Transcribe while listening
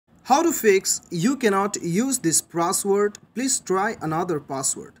How to fix you cannot use this password, please try another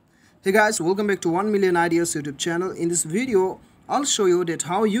password. Hey guys, welcome back to 1 Million Ideas YouTube channel. In this video I'll show you that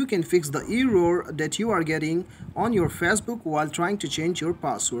how you can fix the error that you are getting on your Facebook while trying to change your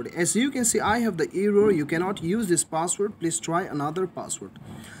password. As you can see, I have the error, you cannot use this password, please try another password.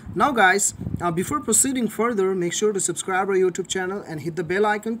 Now guys, before proceeding further, make sure to subscribe our YouTube channel and hit the bell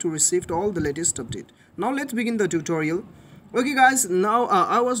icon to receive all the latest update. Now let's begin the tutorial. Okay guys, now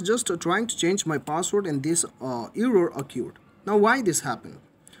I was just trying to change my password and this error occurred. Now why this happened?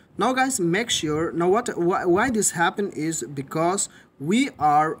 Now guys, make sure, now why this happened is because we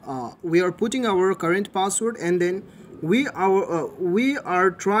are putting our current password and then we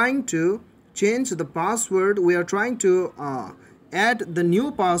are trying to change the password. We are trying to add the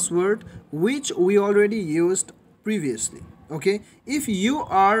new password which we already used previously. Okay, if you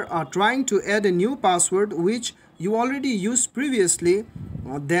are trying to add a new password which you already used previously,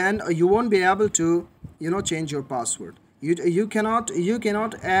 then you won't be able to change your password. You cannot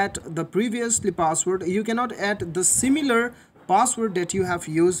add the previously password. You cannot add the similar password that you have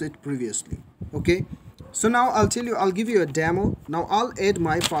used it previously. Okay, so now I'll give you a demo. Now I'll add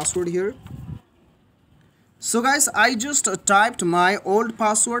my password here. So guys, I just typed my old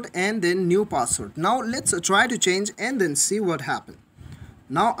password and then new password. Now let's try to change and then see what happened.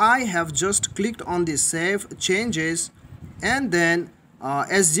 Now I have just clicked on the save changes and then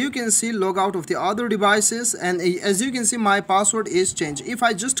as you can see, log out of the other devices, and as you can see, my password is changed. If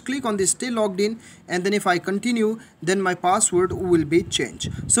I just click on this still logged in and then if I continue, then my password will be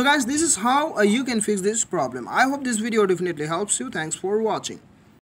changed. So guys, this is how you can fix this problem. I hope this video definitely helps you. Thanks for watching.